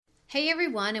Hey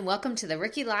everyone, and welcome to the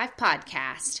Rookie Life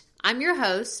Podcast. I'm your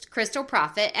host, Crystal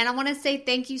Prophet, and I want to say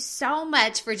thank you so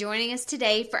much for joining us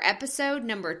today for episode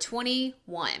number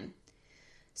 21.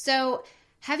 So,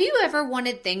 have you ever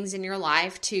wanted things in your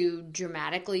life to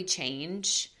dramatically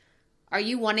change? Are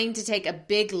you wanting to take a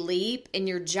big leap in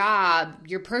your job,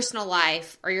 your personal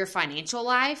life, or your financial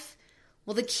life?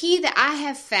 Well, the key that I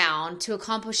have found to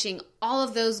accomplishing all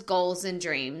of those goals and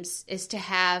dreams is to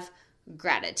have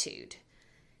gratitude.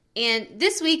 And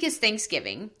this week is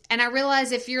Thanksgiving, and I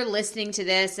realize if you're listening to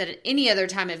this at any other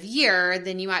time of year,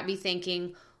 then you might be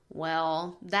thinking,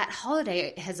 well, that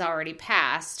holiday has already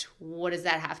passed. What does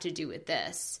that have to do with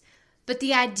this? But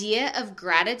the idea of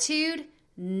gratitude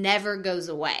never goes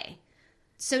away.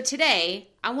 So today,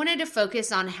 I wanted to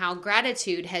focus on how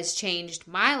gratitude has changed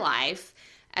my life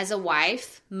as a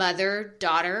wife, mother,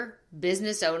 daughter,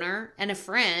 business owner, and a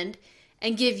friend,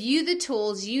 and give you the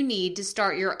tools you need to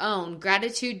start your own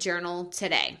gratitude journal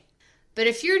today. But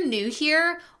if you're new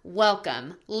here,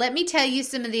 welcome. Let me tell you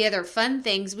some of the other fun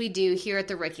things we do here at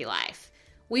The Rookie Life.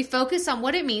 We focus on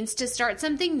what it means to start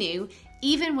something new,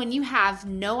 even when you have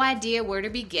no idea where to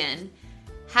begin,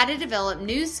 how to develop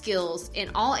new skills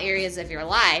in all areas of your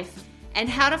life, and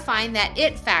how to find that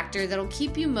it factor that'll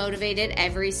keep you motivated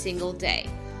every single day.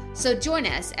 So join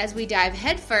us as we dive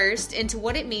headfirst into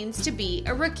what it means to be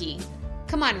a rookie.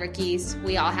 Come on, rookies,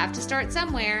 we all have to start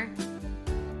somewhere.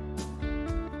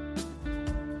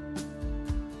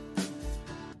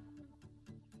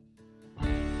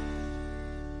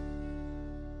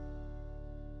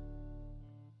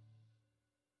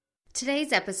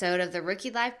 Today's episode of the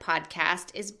Rookie Life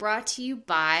Podcast is brought to you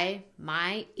by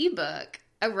my ebook,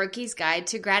 A Rookie's Guide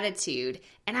to Gratitude.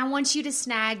 And I want you to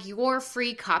snag your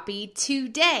free copy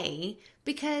today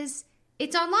because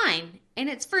it's online and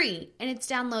it's free and it's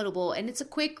downloadable and it's a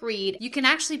quick read. You can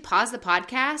actually pause the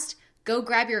podcast, go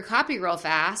grab your copy real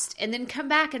fast, and then come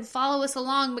back and follow us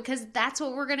along because that's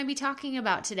what we're going to be talking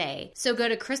about today. So go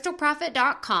to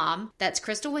crystalprofit.com, that's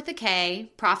Crystal with a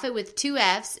K, Profit with 2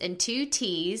 F's and 2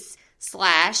 T's,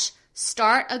 /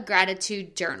 start a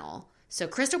gratitude journal. So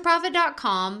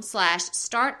crystalprofit.com /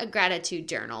 start a gratitude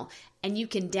journal, and you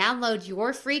can download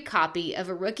your free copy of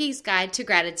A Rookie's Guide to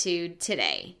Gratitude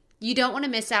today. You don't want to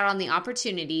miss out on the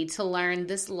opportunity to learn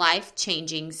this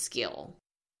life-changing skill.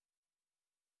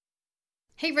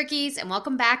 Hey rookies, and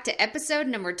welcome back to episode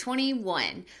number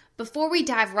 21. Before we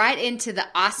dive right into the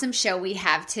awesome show we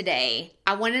have today,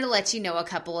 I wanted to let you know a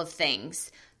couple of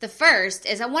things. The first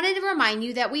is I wanted to remind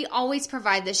you that we always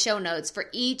provide the show notes for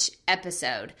each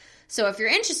episode. So if you're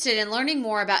interested in learning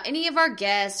more about any of our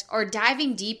guests or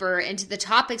diving deeper into the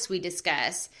topics we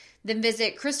discuss, then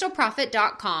visit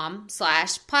crystalprofit.com /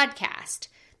 podcast.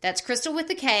 That's Crystal with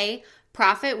a K,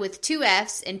 Profit with 2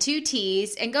 F's and 2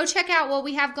 T's, and go check out what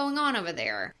we have going on over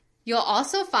there. You'll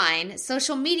also find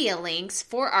social media links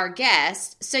for our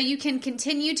guests so you can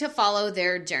continue to follow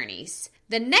their journeys.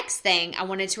 The next thing I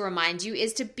wanted to remind you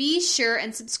is to be sure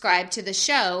and subscribe to the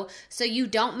show so you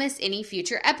don't miss any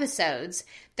future episodes.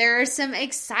 There are some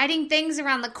exciting things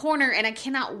around the corner and I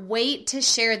cannot wait to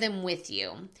share them with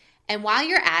you. And while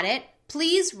you're at it,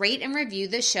 please rate and review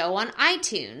the show on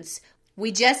iTunes.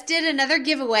 We just did another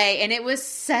giveaway and it was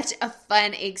such a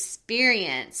fun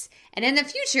experience. And in the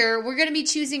future, we're going to be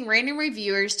choosing random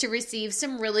reviewers to receive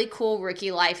some really cool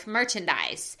Rookie Life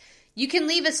merchandise. You can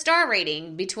leave a star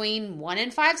rating between 1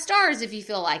 and 5 stars if you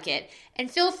feel like it. And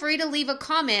feel free to leave a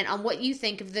comment on what you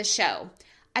think of the show.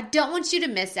 I don't want you to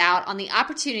miss out on the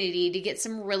opportunity to get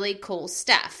some really cool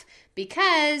stuff.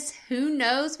 Because who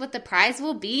knows what the prize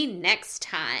will be next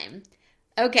time.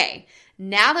 Okay,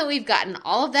 now that we've gotten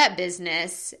all of that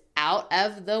business out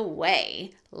of the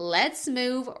way, let's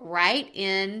move right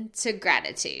into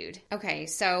gratitude. Okay,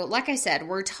 so like I said,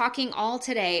 we're talking all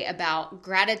today about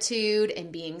gratitude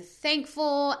and being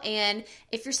thankful. And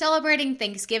if you're celebrating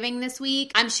Thanksgiving this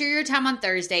week, I'm sure your time on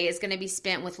Thursday is going to be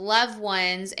spent with loved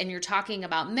ones and you're talking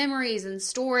about memories and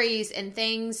stories and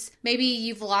things. Maybe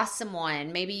you've lost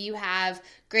someone. Maybe you have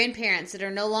grandparents that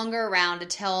are no longer around to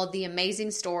tell the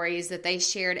amazing stories that they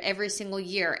shared every single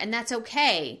year. And that's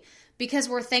okay, because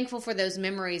we're thankful for those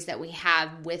memories that we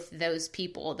have with those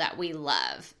people that we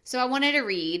love. So I wanted to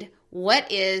read,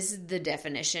 what is the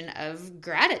definition of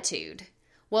gratitude?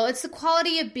 Well, it's the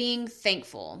quality of being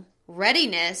thankful,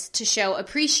 readiness to show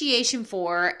appreciation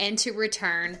for and to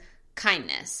return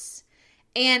kindness.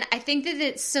 And I think that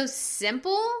it's so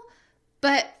simple,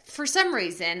 but for some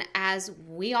reason, as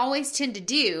we always tend to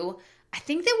do, I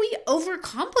think that we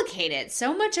overcomplicate it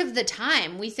so much of the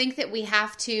time. We think that we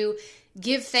have to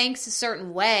give thanks a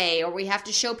certain way, or we have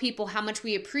to show people how much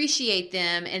we appreciate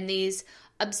them in these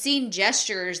obscene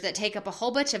gestures that take up a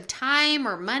whole bunch of time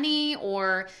or money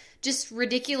or just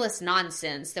ridiculous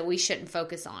nonsense that we shouldn't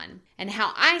focus on. And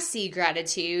how I see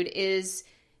gratitude is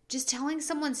just telling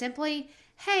someone simply,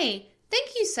 hey, thank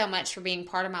you so much for being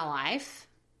part of my life.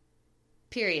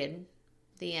 Period.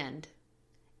 The end.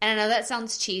 And I know that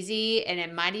sounds cheesy and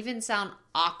it might even sound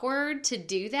awkward to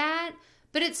do that,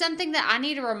 but it's something that I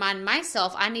need to remind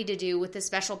myself I need to do with the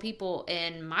special people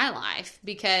in my life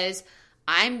because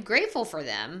I'm grateful for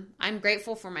them. I'm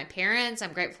grateful for my parents.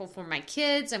 I'm grateful for my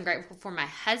kids. I'm grateful for my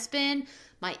husband,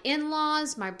 my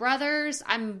in-laws, my brothers.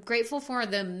 I'm grateful for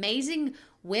the amazing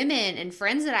women and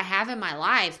friends that I have in my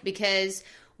life because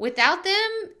without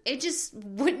them, it just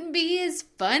wouldn't be as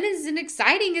fun as and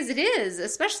exciting as it is,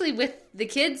 especially with the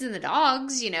kids and the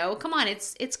dogs, Come on,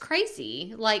 it's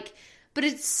crazy. But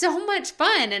it's so much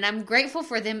fun and I'm grateful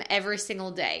for them every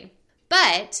single day.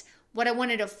 But what I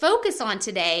wanted to focus on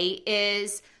today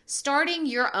is starting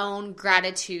your own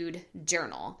gratitude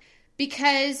journal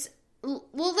because,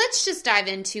 let's just dive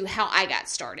into how I got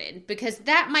started because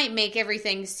that might make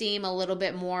everything seem a little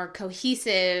bit more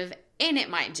cohesive and it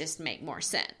might just make more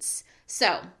sense.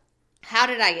 So, how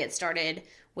did I get started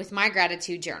with my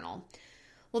gratitude journal?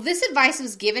 Well, this advice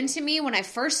was given to me when I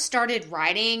first started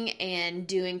writing and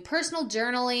doing personal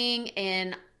journaling,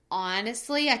 and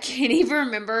honestly, I can't even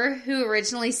remember who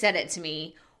originally said it to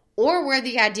me or where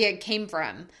the idea came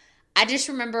from. I just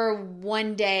remember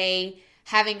one day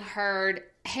having heard,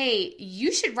 hey,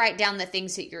 you should write down the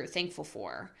things that you're thankful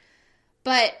for.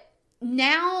 But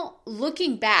now,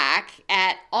 looking back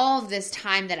at all of this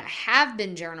time that I have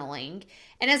been journaling,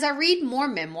 and as I read more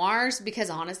memoirs, because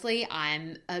honestly,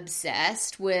 I'm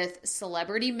obsessed with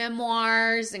celebrity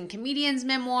memoirs and comedians'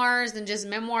 memoirs and just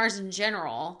memoirs in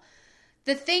general,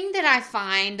 the thing that I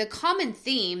find, the common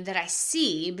theme that I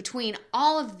see between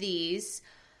all of these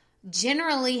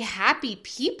generally happy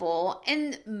people,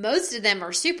 and most of them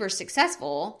are super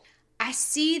successful, I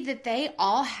see that they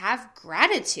all have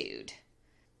gratitude.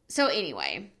 So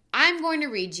anyway, I'm going to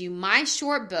read you my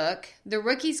short book, The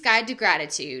Rookie's Guide to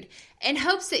Gratitude, in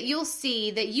hopes that you'll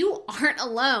see that you aren't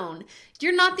alone.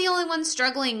 You're not the only one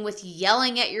struggling with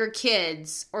yelling at your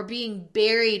kids or being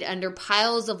buried under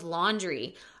piles of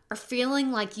laundry or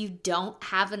feeling like you don't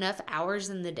have enough hours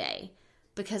in the day.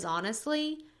 Because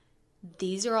honestly,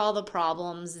 these are all the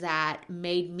problems that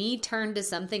made me turn to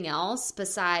something else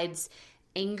besides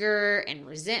anger and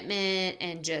resentment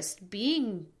and just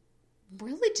being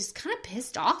really just kind of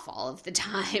pissed off all of the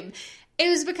time. It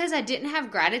was because I didn't have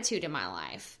gratitude in my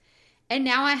life. And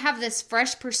now I have this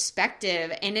fresh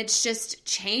perspective and it's just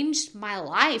changed my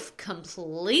life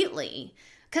completely.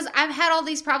 Because I've had all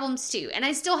these problems too. And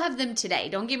I still have them today.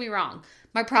 Don't get me wrong.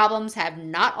 My problems have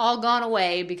not all gone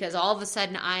away because all of a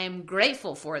sudden I am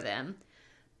grateful for them.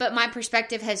 But my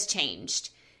perspective has changed.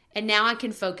 And now I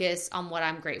can focus on what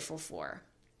I'm grateful for.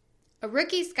 A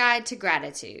Rookie's Guide to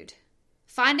Gratitude.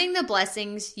 Finding the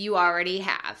blessings you already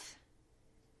have.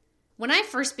 When I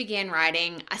first began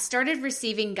writing, I started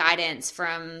receiving guidance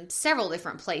from several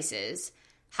different places.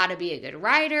 How to be a good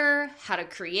writer, how to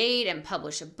create and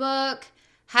publish a book,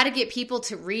 how to get people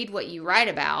to read what you write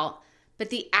about. But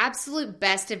the absolute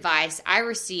best advice I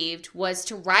received was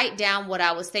to write down what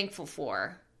I was thankful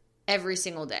for every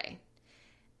single day.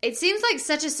 It seems like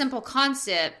such a simple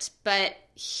concept, but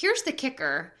here's the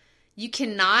kicker. You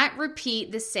cannot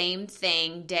repeat the same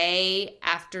thing day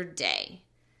after day.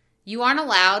 You aren't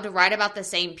allowed to write about the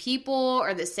same people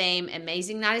or the same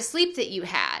amazing night of sleep that you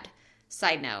had.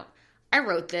 Side note, I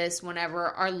wrote this whenever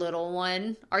our little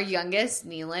one, our youngest,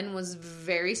 Neelan, was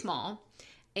very small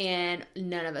and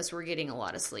none of us were getting a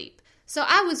lot of sleep. So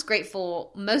I was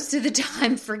grateful most of the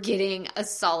time for getting a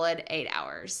solid 8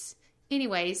 hours.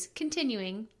 Anyways,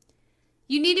 continuing.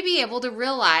 You need to be able to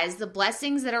realize the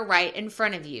blessings that are right in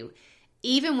front of you,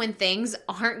 even when things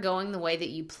aren't going the way that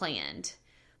you planned.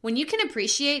 When you can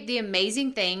appreciate the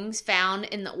amazing things found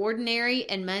in the ordinary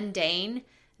and mundane,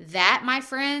 that, my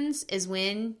friends, is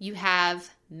when you have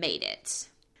made it.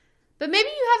 But maybe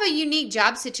you have a unique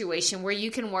job situation where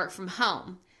you can work from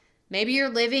home. Maybe you're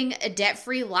living a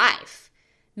debt-free life.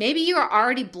 Maybe you are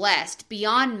already blessed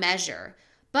beyond measure.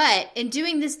 But in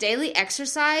doing this daily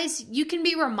exercise, you can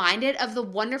be reminded of the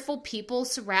wonderful people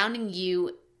surrounding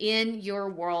you in your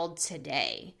world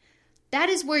today. That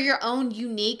is where your own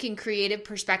unique and creative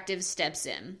perspective steps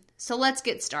in. So let's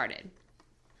get started.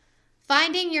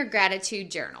 Finding your gratitude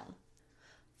journal.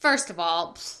 First of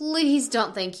all, please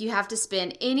don't think you have to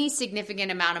spend any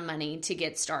significant amount of money to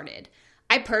get started.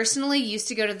 I personally used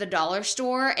to go to the dollar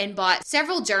store and bought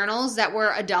several journals that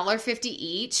were $1.50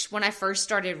 each when I first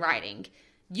started writing.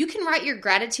 You can write your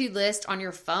gratitude list on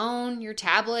your phone, your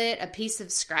tablet, a piece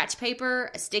of scratch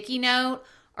paper, a sticky note,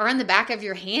 or on the back of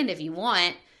your hand if you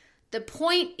want. The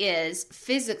point is,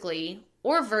 physically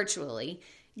or virtually,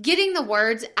 getting the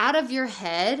words out of your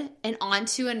head and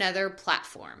onto another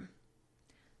platform.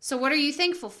 So what are you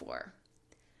thankful for?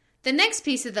 The next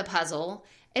piece of the puzzle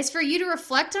is for you to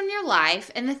reflect on your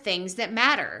life and the things that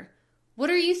matter. What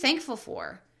are you thankful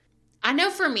for? I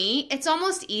know for me, it's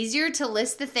almost easier to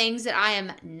list the things that I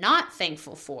am not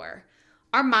thankful for.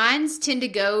 Our minds tend to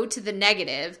go to the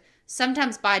negative,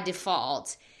 sometimes by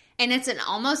default, and it's an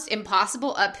almost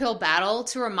impossible uphill battle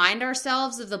to remind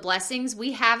ourselves of the blessings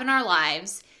we have in our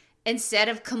lives instead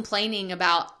of complaining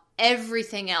about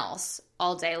everything else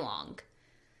all day long.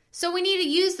 So we need to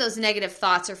use those negative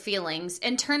thoughts or feelings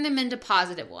and turn them into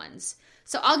positive ones.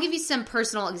 So I'll give you some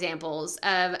personal examples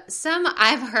of some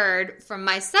I've heard from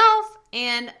myself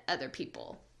and other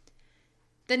people.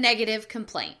 The negative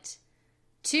complaint.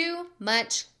 Too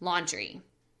much laundry.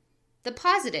 The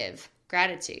positive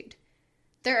gratitude.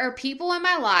 There are people in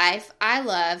my life I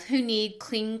love who need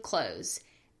clean clothes,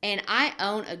 and I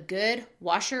own a good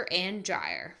washer and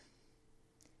dryer.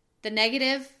 The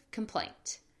negative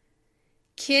complaint.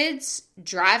 Kids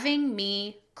driving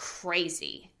me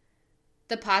crazy.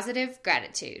 The positive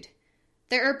gratitude.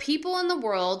 There are people in the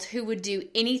world who would do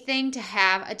anything to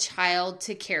have a child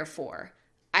to care for.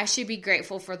 I should be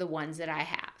grateful for the ones that I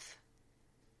have.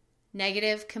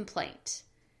 Negative complaint.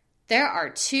 There are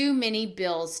too many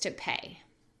bills to pay.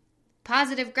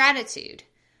 Positive gratitude.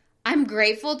 I'm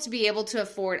grateful to be able to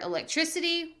afford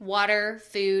electricity, water,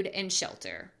 food, and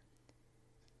shelter.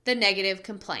 The negative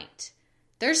complaint.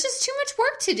 There's just too much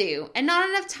work to do and not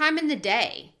enough time in the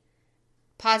day.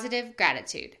 Positive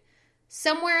gratitude.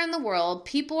 Somewhere in the world,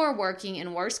 people are working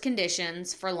in worse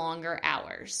conditions for longer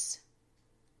hours.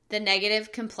 The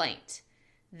negative complaint.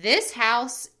 This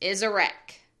house is a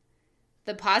wreck.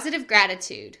 The positive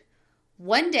gratitude.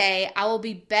 One day, I will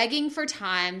be begging for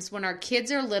times when our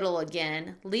kids are little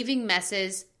again, leaving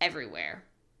messes everywhere.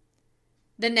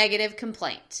 The negative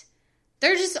complaint.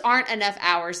 There just aren't enough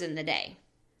hours in the day.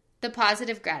 The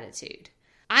positive gratitude.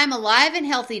 I am alive and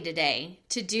healthy today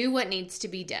to do what needs to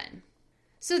be done.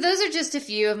 So those are just a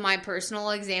few of my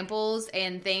personal examples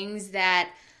and things that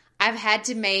I've had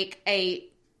to make a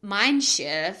mind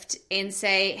shift and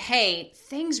say, hey,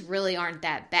 things really aren't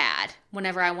that bad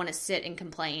whenever I want to sit and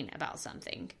complain about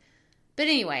something. But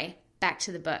anyway, back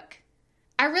to the book.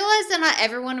 I realize that not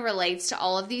everyone relates to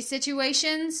all of these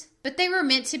situations, but they were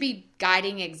meant to be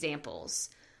guiding examples.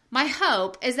 My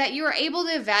hope is that you are able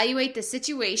to evaluate the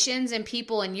situations and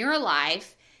people in your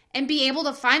life and be able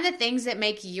to find the things that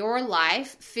make your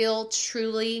life feel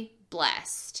truly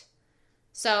blessed.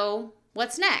 So,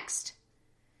 what's next?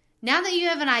 Now that you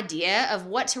have an idea of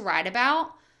what to write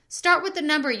about, start with the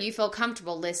number you feel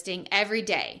comfortable listing every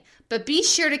day, but be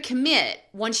sure to commit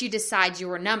once you decide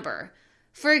your number.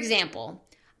 For example,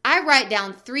 I write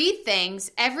down 3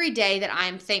 things every day that I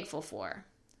am thankful for.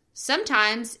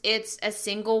 Sometimes it's a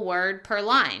single word per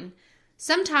line.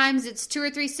 Sometimes it's 2 or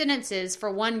 3 sentences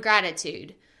for one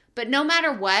gratitude. But no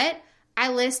matter what, I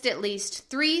list at least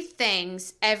 3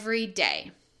 things every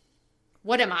day.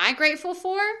 What am I grateful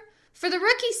for? For the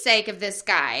rookie's sake of this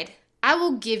guide, I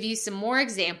will give you some more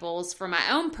examples from my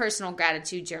own personal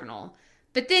gratitude journal,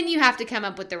 but then you have to come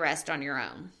up with the rest on your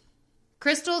own.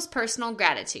 Crystal's personal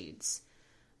gratitudes.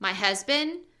 My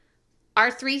husband,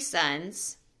 our 3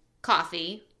 sons,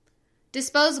 coffee,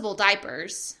 disposable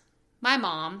diapers, my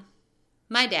mom,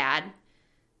 my dad,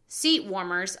 seat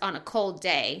warmers on a cold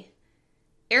day,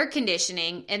 air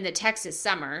conditioning in the Texas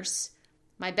summers,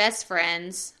 my best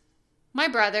friends, my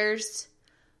brothers,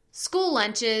 school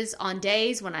lunches on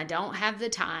days when I don't have the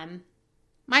time,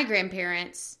 my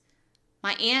grandparents,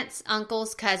 my aunts,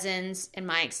 uncles, cousins, and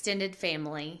my extended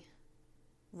family,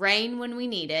 rain when we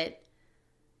need it,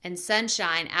 and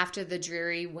sunshine after the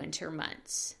dreary winter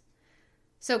months.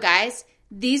 So guys,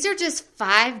 these are just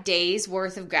 5 days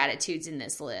worth of gratitudes in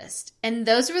this list. And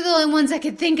those were the only ones I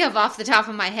could think of off the top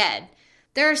of my head.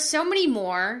 There are so many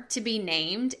more to be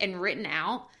named and written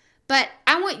out, but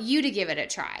I want you to give it a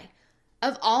try.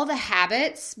 Of all the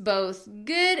habits, both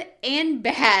good and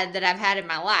bad, that I've had in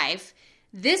my life,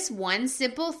 this one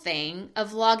simple thing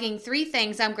of logging 3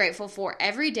 things I'm grateful for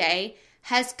every day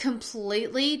has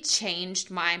completely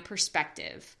changed my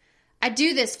perspective. I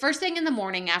do this first thing in the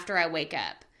morning after I wake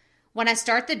up. When I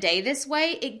start the day this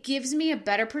way, it gives me a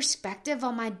better perspective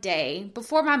on my day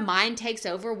before my mind takes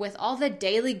over with all the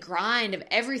daily grind of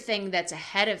everything that's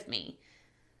ahead of me.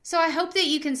 So I hope that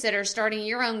you consider starting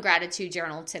your own gratitude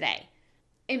journal today.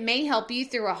 It may help you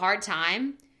through a hard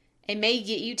time. It may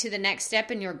get you to the next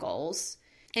step in your goals.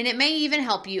 And it may even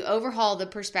help you overhaul the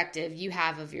perspective you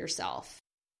have of yourself.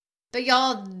 But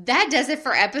y'all, that does it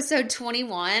for episode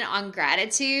 21 on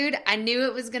gratitude. I knew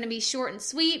it was going to be short and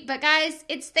sweet, but guys,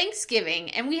 it's Thanksgiving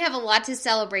and we have a lot to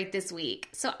celebrate this week.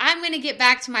 So I'm going to get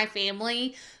back to my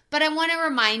family, but I want to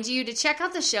remind you to check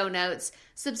out the show notes,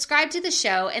 subscribe to the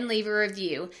show, and leave a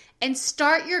review. And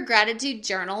start your gratitude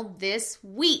journal this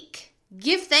week.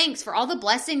 Give thanks for all the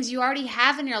blessings you already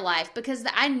have in your life because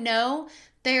I know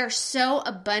they are so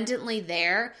abundantly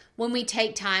there when we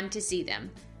take time to see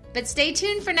them. But stay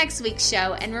tuned for next week's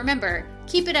show, and remember,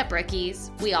 keep it up,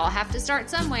 rookies. We all have to start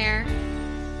somewhere.